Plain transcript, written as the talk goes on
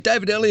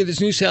David Elliott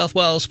is New South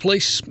Wales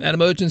Police and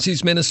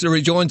Emergencies Minister.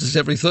 He joins us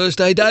every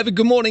Thursday. David,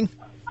 good morning.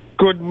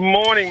 Good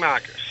morning,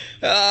 Marcus.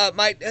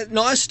 Mate,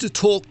 nice to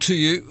talk to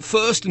you.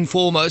 First and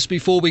foremost,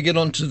 before we get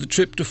on to the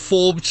trip to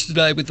Forbes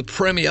today with the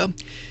Premier,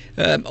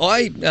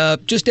 I,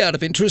 just out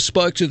of interest,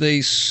 spoke to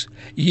these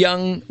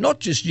young, not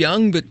just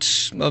young,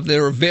 but of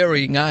their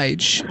varying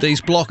age,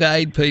 these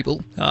Blockade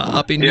people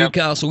up in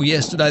Newcastle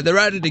yesterday. They're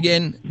at it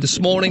again this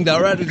morning. They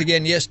were at it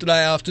again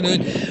yesterday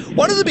afternoon.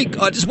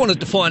 I just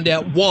wanted to find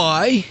out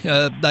why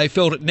they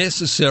felt it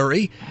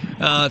necessary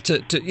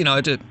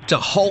to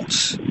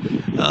halt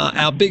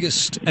our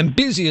biggest and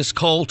busiest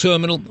coal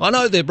terminal. I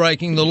know they're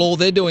breaking the law.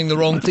 They're doing the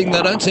wrong thing.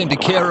 They don't seem to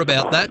care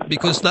about that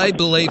because they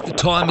believe the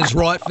time is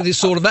right for this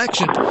sort of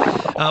action.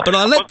 But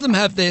I let them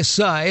have their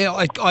say.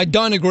 I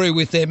don't agree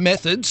with their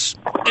methods.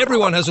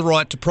 Everyone has a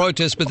right to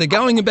protest, but they're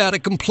going about it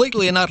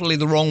completely and utterly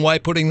the wrong way,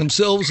 putting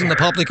themselves and the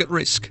public at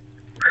risk.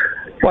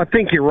 Well, I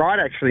think you're right,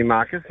 actually,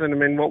 Marcus. And I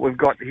mean, what we've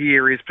got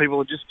here is people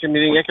are just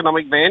committing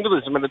economic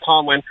vandalism at a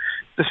time when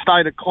the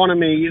state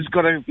economy has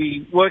got to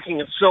be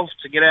working itself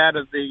to get out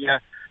of the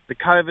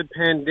COVID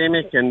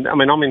pandemic. And I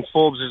mean, I'm in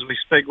Forbes as we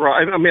speak.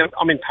 Right, I mean,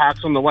 I'm in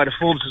Parks on the way to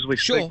Forbes as we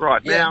speak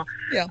right now.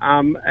 Yeah.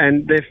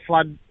 And they've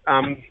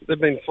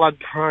been flood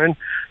prone,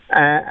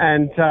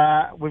 and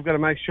we've got to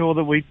make sure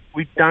that we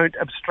don't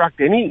obstruct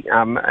any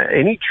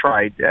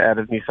trade out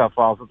of New South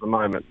Wales at the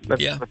moment.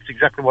 That's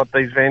exactly what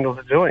these vandals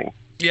are doing.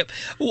 Yep.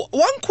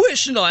 One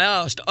question I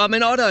asked, I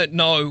mean, I don't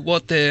know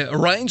what their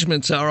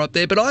arrangements are up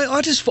there, but I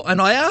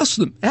asked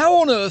them,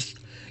 how on earth,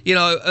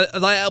 are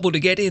they able to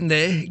get in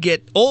there,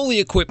 get all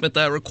the equipment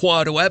they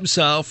require to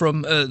abseil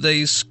from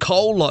these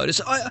coal loaders?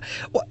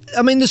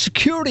 I mean, the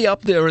security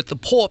up there at the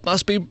port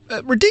must be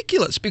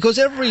ridiculous because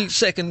every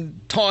second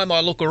time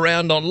I look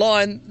around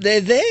online, they're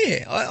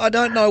there. I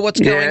don't know what's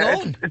going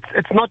on.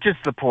 It's not just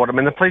the port. I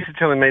mean, the police are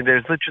telling me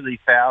there's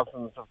literally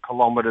thousands of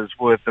kilometres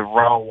worth of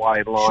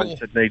railway lines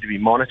that need to be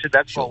monitored.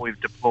 That's why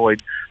we've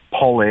deployed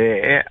Pol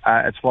Air.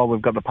 It's why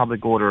we've got the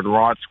Public Order and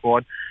Riot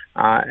Squad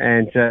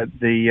and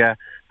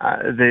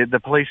the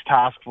police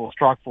task force,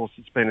 strike force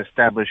that's been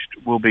established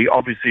will be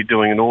obviously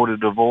doing an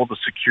audit of all the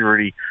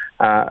security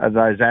of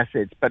those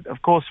assets. But,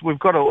 of course, we've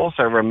got to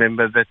also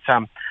remember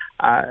that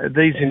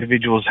these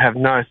individuals have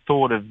no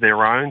thought of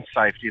their own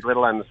safety, let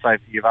alone the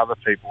safety of other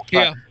people.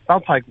 So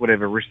they'll take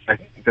whatever risk they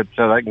think that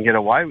they can get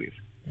away with.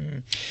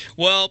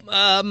 Well,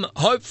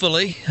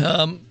 hopefully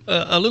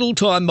a little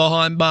time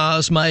behind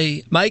bars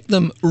may make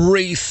them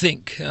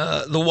rethink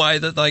the way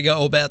that they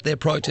go about their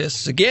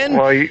protests again.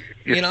 Well,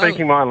 you're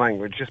speaking my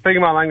language. You're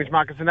speaking my language,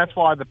 Marcus, and that's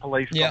why the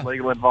police got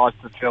legal advice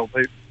to tell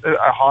people,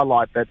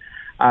 highlight that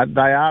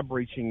they are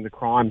breaching the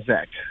Crimes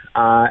Act,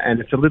 and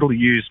it's a little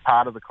used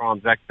part of the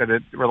Crimes Act, but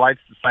it relates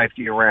to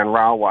safety around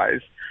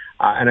railways.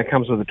 And it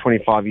comes with a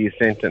 25-year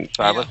sentence.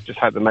 So let's just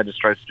hope the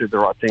magistrates do the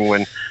right thing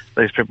when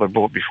these people are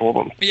brought before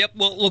them. Yep.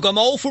 Well, look, I'm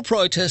all for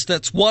protest.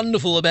 That's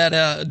wonderful about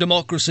our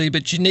democracy,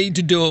 but you need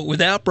to do it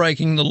without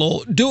breaking the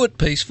law. Do it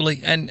peacefully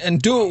and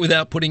do it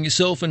without putting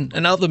yourself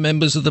and other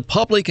members of the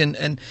public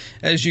and,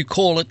 as you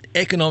call it,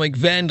 economic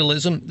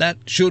vandalism. That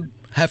should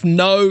have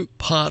no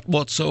part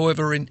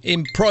whatsoever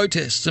in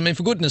protests. I mean,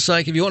 for goodness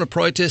sake, if you want to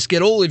protest,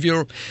 get all of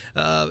your,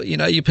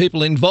 your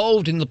people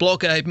involved in the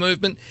blockade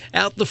movement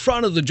out the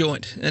front of the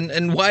joint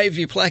and wave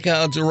your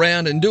placards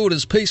around and do it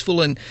as peaceful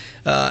and,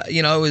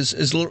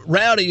 as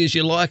rowdy as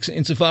you like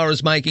insofar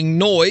as making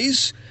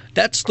noise.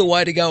 That's the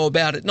way to go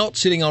about it, not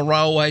sitting on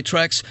railway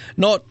tracks,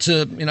 not,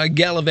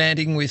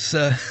 gallivanting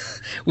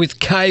with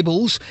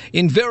cables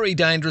in very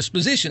dangerous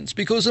positions.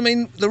 Because, I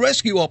mean, the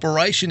rescue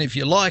operation, if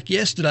you like,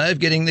 yesterday of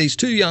getting these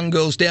two young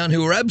girls down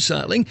who were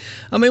abseiling,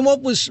 I mean,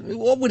 what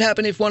would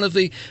happen if one of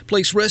the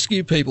police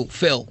rescue people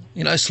fell,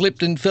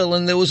 slipped and fell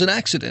and there was an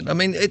accident? I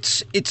mean,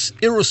 it's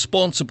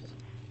irresponsible.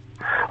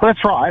 Well,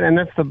 that's right, and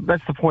that's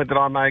the point that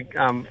I make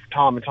time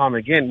and time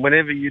again.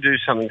 Whenever you do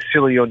something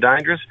silly or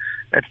dangerous,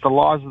 it's the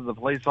lives of the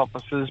police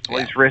officers,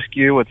 police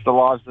rescue, it's the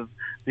lives of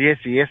the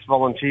SES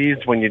volunteers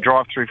when you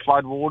drive through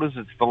floodwaters,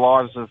 it's the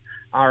lives of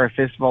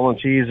RFS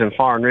volunteers and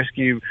fire and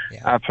rescue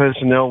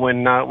personnel when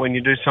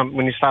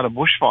you start a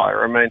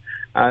bushfire. I mean,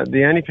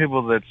 the only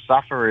people that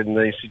suffer in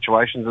these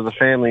situations are the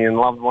family and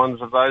loved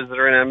ones of those that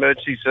are in our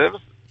emergency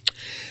services.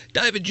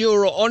 David,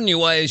 you're on your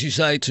way, as you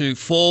say, to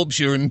Forbes.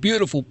 You're in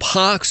beautiful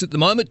Parks at the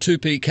moment,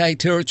 2PK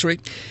territory.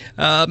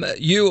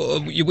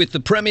 You're with the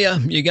Premier.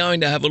 You're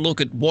going to have a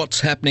look at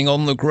what's happening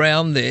on the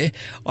ground there.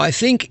 I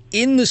think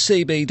in the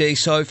CBD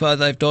so far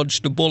they've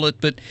dodged a bullet,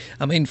 but,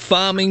 I mean,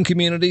 farming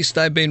communities,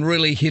 they've been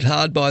really hit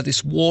hard by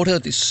this water,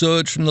 this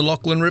surge from the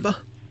Lachlan River.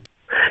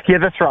 Yeah,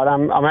 that's right.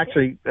 I'm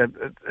actually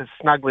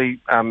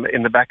snugly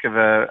in the back of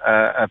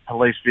a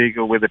police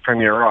vehicle with the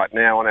Premier right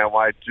now on our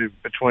way to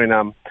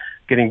between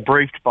getting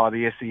briefed by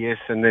the SES,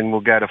 and then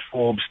we'll go to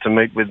Forbes to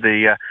meet with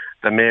the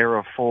the Mayor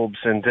of Forbes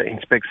and to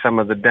inspect some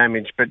of the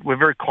damage. But we're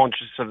very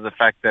conscious of the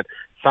fact that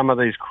some of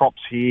these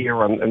crops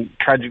here, and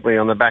tragically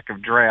on the back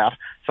of drought,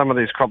 some of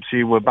these crops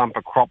here were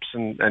bumper crops,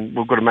 and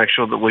we've got to make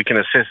sure that we can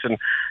assess and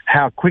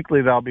how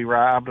quickly they'll be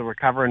able to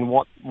recover and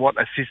what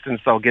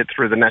assistance they'll get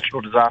through the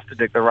natural disaster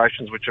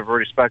declarations, which I've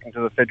already spoken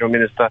to the Federal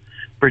Minister,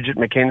 Bridget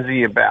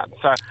McKenzie, about.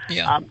 So,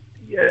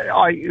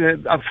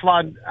 a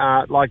flood,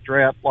 like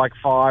drought, like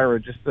fire, are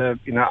just,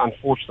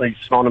 unfortunately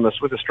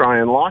synonymous with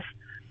Australian life.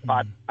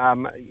 But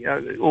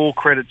all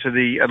credit to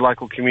the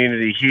local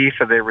community here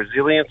for their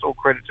resilience. All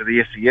credit to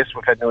the SES.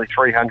 We've had nearly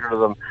 300 of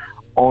them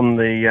on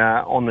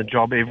the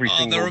job every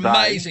single day. They're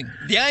amazing.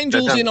 The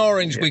angels in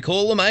orange, we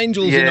call them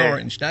angels in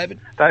orange, David.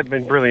 They've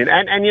been brilliant.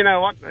 And you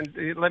know what?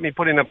 Let me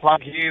put in a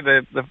plug here.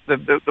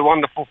 The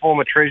wonderful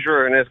former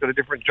treasurer, and has got a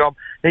different job.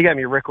 He gave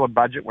me a record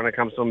budget when it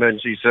comes to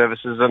emergency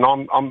services, and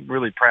I'm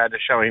really proud to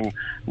show him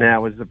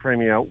now as the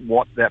Premier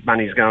what that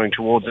money's going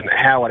towards and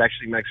how it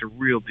actually makes a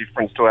real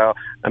difference to our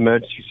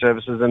emergency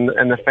services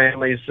and the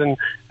families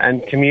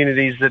and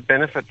communities that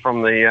benefit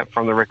from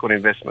the record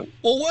investment.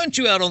 Well, weren't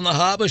you out on the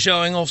harbour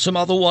showing off some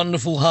other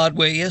wonderful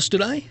hardware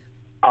yesterday?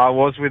 I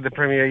was with the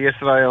Premier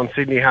yesterday on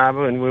Sydney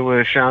Harbour, and I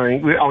was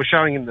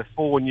showing him the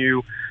 4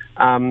 new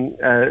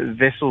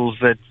vessels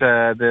that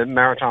the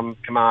Maritime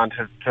Command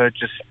have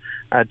purchased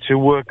to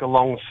work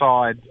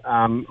alongside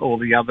all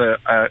the other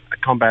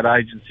combat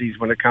agencies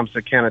when it comes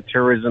to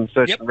counter-terrorism,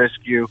 search and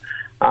rescue.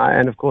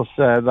 And, of course,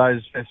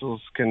 those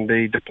vessels can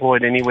be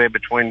deployed anywhere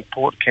between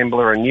Port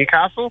Kembla and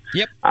Newcastle.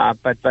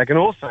 But they can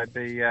also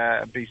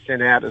be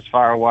sent out as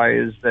far away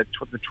as the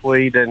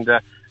Tweed and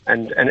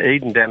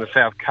Eden down the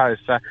south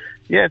coast. So,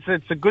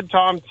 it's a good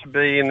time to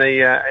be in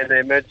the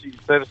emergency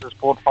services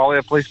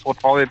portfolio, police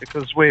portfolio,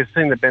 because we're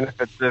seeing the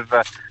benefits of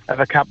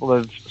a couple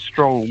of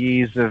strong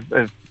years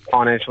of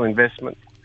financial investment.